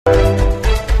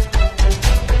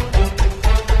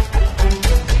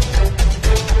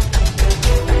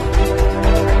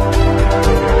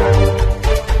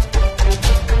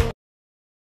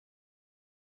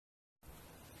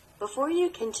you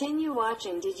continue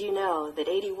watching, did you know that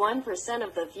 81%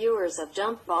 of the viewers of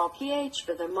Jumpball PH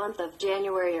for the month of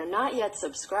January are not yet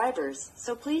subscribers,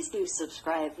 so please do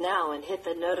subscribe now and hit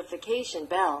the notification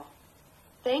bell.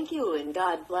 Thank you and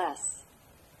God bless.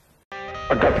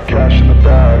 I got the cash in the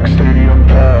bag, stadium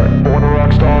packed. Born a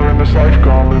rock star in this life,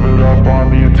 gon' live it up on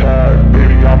the attack.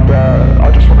 Baby, I'm bad,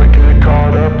 I just wanna get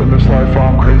caught up in this life.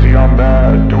 I'm crazy, I'm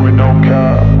mad, doing no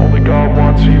cap. Only God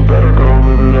wants, so you better go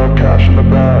live it up. Cash in the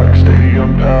bag,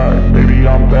 stadium packed. Baby,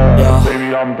 I'm bad,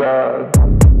 baby, I'm bad.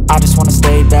 I just wanna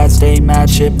stay bad, stay mad.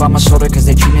 Chip on my shoulder cause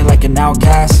they treat me like an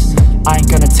outcast. I ain't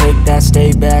gonna take that,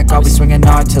 stay back. I'll be swinging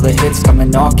hard till the hits come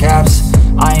in all caps.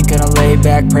 I ain't gonna lay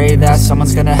back, pray that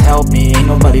someone's gonna help me, ain't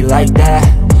nobody like that.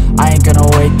 I ain't gonna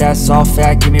wait, that's all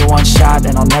fact. Give me one shot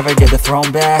and I'll never get the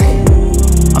throne back.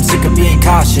 I'm sick of being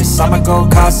cautious, I'ma go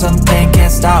cause something,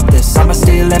 can't stop this. I'ma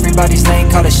steal everybody's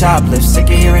lane, call it shoplift. Sick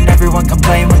of hearing everyone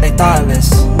complain when they thoughtless.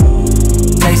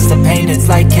 Taste the pain, it's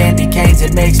like candy canes.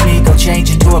 It makes me go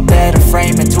change into a better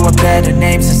frame, into a better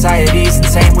name. Society's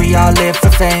insane, we all live for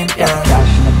fame, yeah.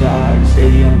 Cash in the bag,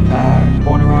 stadium packed.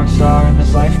 Born a rock star in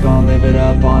this life, gon' live it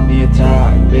up on the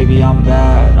attack. Baby, I'm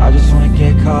bad, I just wanna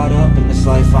get caught up in this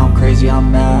life. I'm crazy,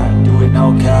 I'm mad, do it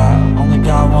no cap. Only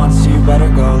God wants, so you better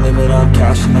go live it up.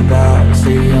 Cash in the bag,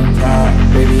 stadium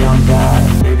packed. Baby, I'm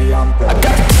bad, baby, I'm bad. I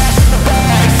got the cash in the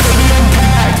bag, stadium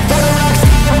packed. Born a rock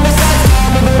star in this life,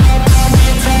 gon' live it up.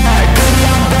 Baby,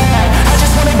 I'm bad, I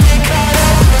just wanna get caught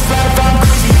up in this life. I'm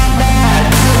crazy, I'm mad,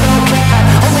 do it no cap.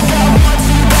 Only God wants,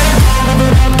 so you better go live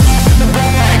it up. Cash in the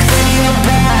bag, stadium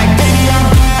packed. Baby, I'm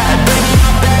bad, baby, I'm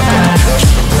bad. Cash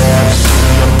in the bag, stadium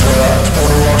packed.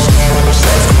 Born a rock star in this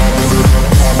life, gon' live it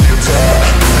up on the attack.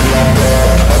 Baby, I'm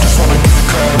bad, I just wanna get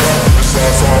caught up in this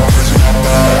life. I'm crazy, I'm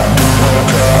mad, do it no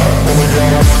cap. Only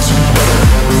God wants, so you better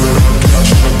go live it up.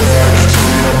 Cash in the bag,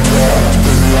 stadium packed.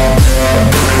 Baby, I'm bad, baby, I'm bad.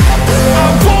 I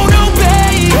won't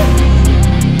obey.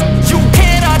 You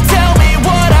cannot tell me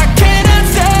what I cannot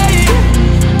say.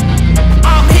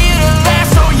 I'm here to last,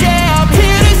 so yeah, I'm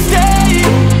here to stay.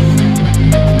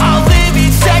 I'll live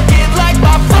each second like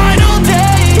my final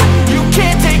day. You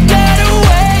can't take that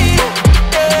away,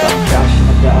 yeah. Cash in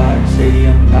the bag,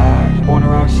 stadium packed. Born a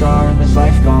rock star in this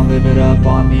life, gon' live it up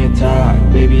on the attack.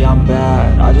 Baby, I'm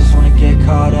bad, I just wanna get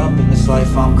caught up in this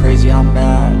life. I'm crazy, I'm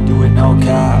mad, do it no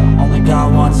cap. Only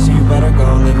God wants, so you better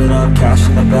go live it up. Cash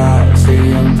in the bag,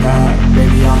 stadium packed.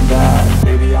 Baby, I'm bad.